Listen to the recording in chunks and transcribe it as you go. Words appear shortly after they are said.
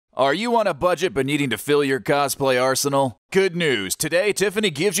Are you on a budget but needing to fill your cosplay arsenal? Good news, today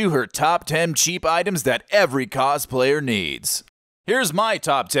Tifani gives you her top 10 cheap items that every cosplayer needs. Here's my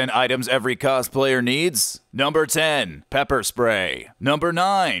top 10 items every cosplayer needs. Number 10, pepper spray. Number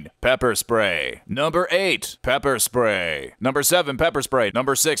 9, pepper spray. Number 8, pepper spray. Number 7, pepper spray.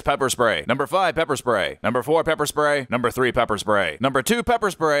 Number 6, pepper spray. Number 5, pepper spray. Number 4, pepper spray. Number 3, pepper spray. Number 2, pepper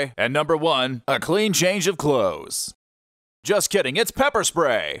spray. And number 1, a clean change of clothes. Just kidding, it's pepper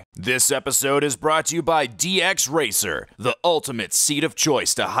spray. This episode is brought to you by DX Racer, the ultimate seat of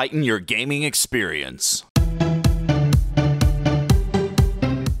choice to heighten your gaming experience.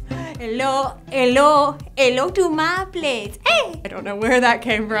 Hello to my place. Hey! I don't know where that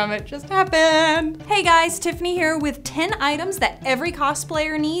came from, it just happened. Hey guys, Tifani here with 10 items that every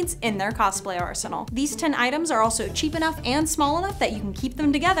cosplayer needs in their cosplay arsenal. These 10 items are also cheap enough and small enough that you can keep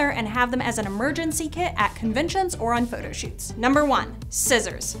them together and have them as an emergency kit at conventions or on photo shoots. Number 1,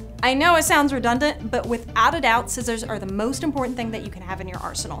 scissors. I know it sounds redundant, but without a doubt, scissors are the most important thing that you can have in your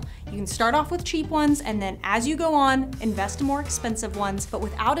arsenal. You can start off with cheap ones, and then as you go on, invest in more expensive ones, but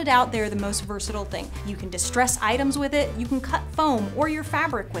without a doubt, they're the most versatile thing. You can distress items with it, you can cut foam or your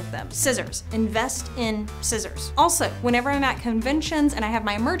fabric with them. Scissors. Invest in scissors. Also, whenever I'm at conventions and I have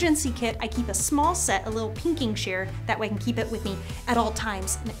my emergency kit, I keep a small set, a little pinking shear, that way I can keep it with me at all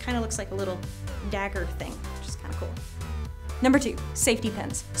times, and it kind of looks like a little dagger thing, which is kind of cool. Number 2, safety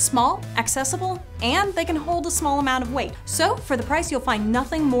pins. Small, accessible, and they can hold a small amount of weight. So for the price, you'll find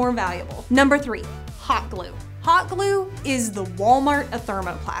nothing more valuable. Number 3, hot glue. Hot glue is the Walmart of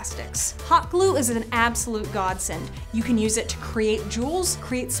thermoplastics. Hot glue is an absolute godsend. You can use it to create jewels,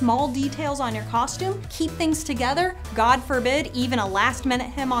 create small details on your costume, keep things together, God forbid, even a last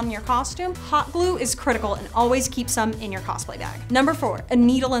minute hem on your costume. Hot glue is critical and always keep some in your cosplay bag. Number 4, a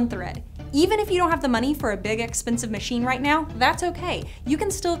needle and thread. Even if you don't have the money for a big expensive machine right now, that's okay. You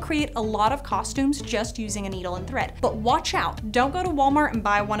can still create a lot of costumes just using a needle and thread. But watch out, don't go to Walmart and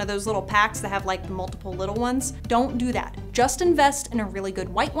buy one of those little packs that have like the multiple little ones. Don't do that. Just invest in a really good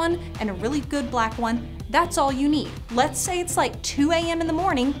white one and a really good black one. That's all you need. Let's say it's like 2 a.m. in the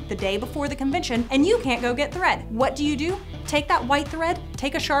morning, the day before the convention, and you can't go get thread. What do? Take that white thread,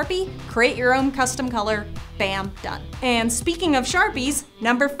 take a Sharpie, create your own custom color, bam, done. And speaking of Sharpies,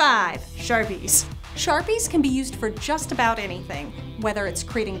 number 5, Sharpies. Sharpies can be used for just about anything, whether it's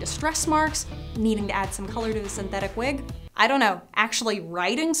creating distress marks, needing to add some color to a synthetic wig, I don't know, actually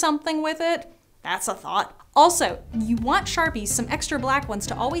writing something with it, that's a thought. Also, you want Sharpies, some extra black ones,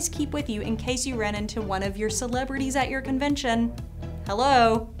 to always keep with you in case you run into one of your celebrities at your convention.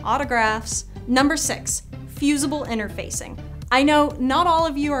 Hello, autographs. Number 6, fusible interfacing. I know not all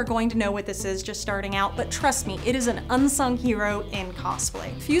of you are going to know what this is just starting out, but trust me, it is an unsung hero in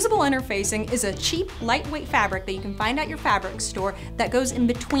cosplay. Fusible interfacing is a cheap, lightweight fabric that you can find at your fabric store that goes in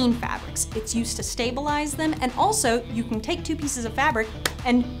between fabrics. It's used to stabilize them, and also you can take 2 pieces of fabric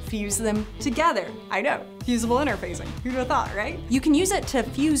and fuse them together. I know, fusible interfacing. Who'd have thought, right? You can use it to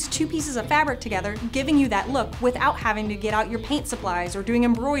fuse 2 pieces of fabric together, giving you that look without having to get out your paint supplies or doing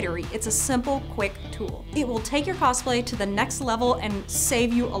embroidery. It's a simple, quick tool. It will take your cosplay to the next level and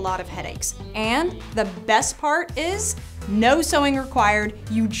save you a lot of headaches. And the best part is, no sewing required,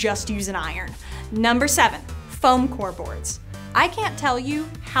 you just use an iron. Number 7, foam core boards. I can't tell you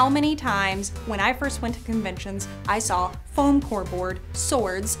how many times when I first went to conventions, I saw foam core board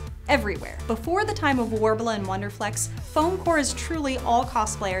swords everywhere. Before the time of Warbler and Wonderflex, foam core is truly all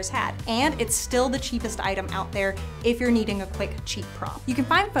cosplayers had, and it's still the cheapest item out there if you're needing a quick, cheap prop. You can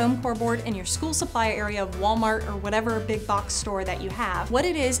find foam core board in your school supply area of Walmart or whatever big box store that you have. What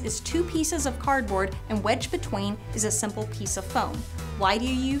it is 2 pieces of cardboard, and wedged between is a simple piece of foam. Why do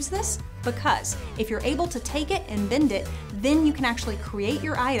you use this? Because if you're able to take it and bend it, then you can actually create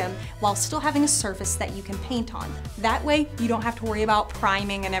your item while still having a surface that you can paint on. That way, you don't have to worry about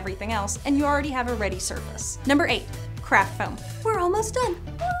priming and everything else, and you already have a ready surface. Number 8, craft foam. We're almost done.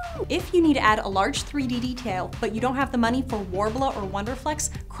 Woo! If you need to add a large 3D detail, but you don't have the money for Warbler or Wonderflex,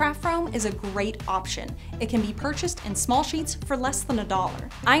 craft foam is a great option. It can be purchased in small sheets for less than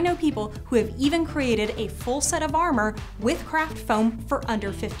 $1. I know people who have even created a full set of armor with craft foam for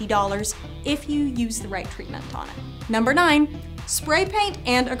under $50 if you use the right treatment on it. Number 9, spray paint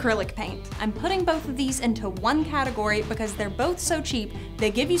and acrylic paint. I'm putting both of these into one category because they're both so cheap,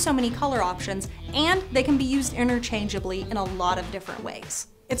 they give you so many color options, and they can be used interchangeably in a lot of different ways.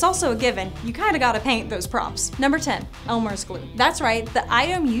 It's also a given, you kinda gotta paint those props. Number 10, Elmer's glue. That's right, the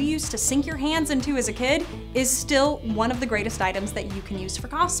item you used to sink your hands into as a kid is still one of the greatest items that you can use for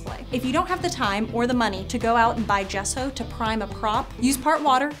cosplay. If you don't have the time or the money to go out and buy gesso to prime a prop, use part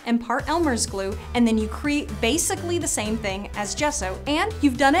water and part Elmer's glue, and then you create basically the same thing as gesso, and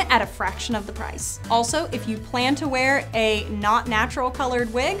you've done it at a fraction of the price. Also, if you plan to wear a not natural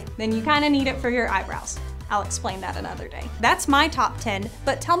colored wig, then you kinda need it for your eyebrows. I'll explain that another day. That's my top 10,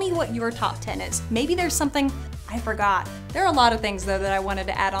 but tell me what your top 10 is. Maybe there's something I forgot. There are a lot of things though that I wanted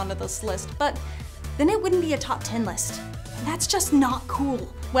to add onto this list, but then it wouldn't be a top 10 list. And that's just not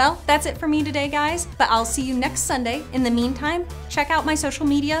cool. Well, that's it for me today, guys, but I'll see you next Sunday. In the meantime, check out my social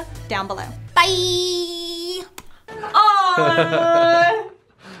media down below. Bye! Aww!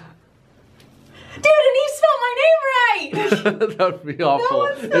 Dude, and he spelled my name right! That would be awful.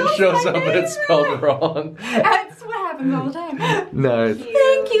 It shows up and it's spelled wrong. That's what happens all the time. Nice.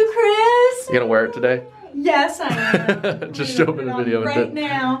 Thank you, Chris. You gonna wear it today? Yes, I am. Just show up in the video right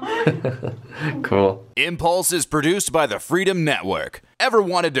now. Cool. Impulse is produced by the Freedom Network. Ever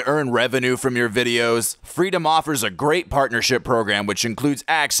wanted to earn revenue from your videos? Freedom offers a great partnership program which includes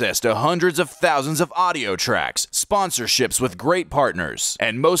access to hundreds of thousands of audio tracks, sponsorships with great partners,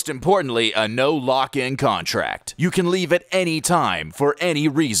 and most importantly, a no lock-in contract. You can leave at any time for any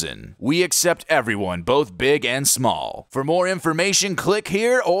reason. We accept everyone, both big and small. For more information, click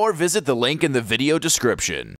here or visit the link in the video description.